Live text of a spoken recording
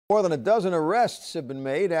More than a dozen arrests have been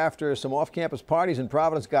made after some off-campus parties in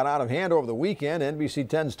Providence got out of hand over the weekend. NBC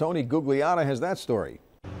 10's Tony Gugliotta has that story.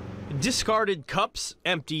 Discarded cups,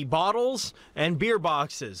 empty bottles, and beer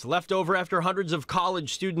boxes left over after hundreds of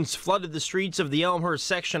college students flooded the streets of the Elmhurst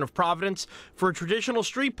section of Providence for a traditional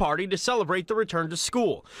street party to celebrate the return to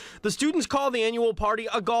school. The students call the annual party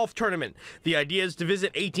a golf tournament. The idea is to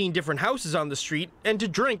visit 18 different houses on the street and to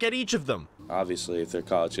drink at each of them. Obviously, if they're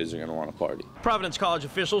college kids, they're going to want to party. Providence College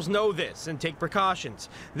officials know this and take precautions.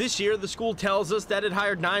 This year, the school tells us that it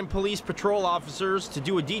hired 9 police patrol officers to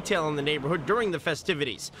do a detail in the neighborhood during the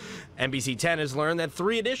festivities. NBC 10 has learned that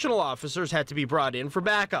 3 additional officers had to be brought in for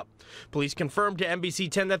backup. Police confirmed to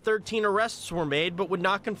NBC 10 that 13 arrests were made but would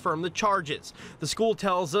not confirm the charges. The school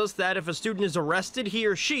tells us that if a student is arrested, he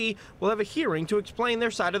or she will have a hearing to explain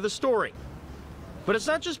their side of the story. But it's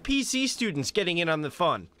not just PC students getting in on the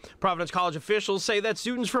fun. Providence College officials say that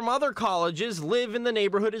students from other colleges live in the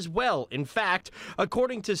neighborhood as well. In fact,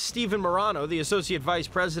 according to Stephen Morano, the Associate Vice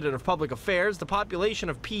President of Public Affairs, the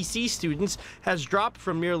population of PC students has dropped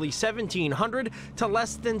from nearly 1,700 to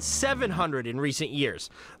less than 700 in recent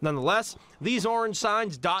years. Nonetheless, these orange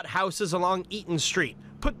signs dot houses along Eaton Street,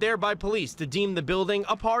 put there by police to deem the building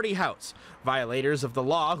a party house. Violators of the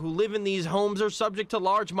law who live in these homes are subject to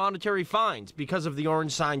large monetary fines because of the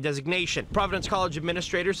orange sign designation. Providence College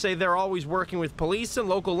administrators say they're always working with police and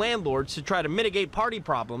local landlords to try to mitigate party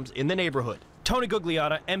problems in the neighborhood. Tony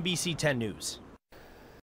Gugliotta, NBC 10 News.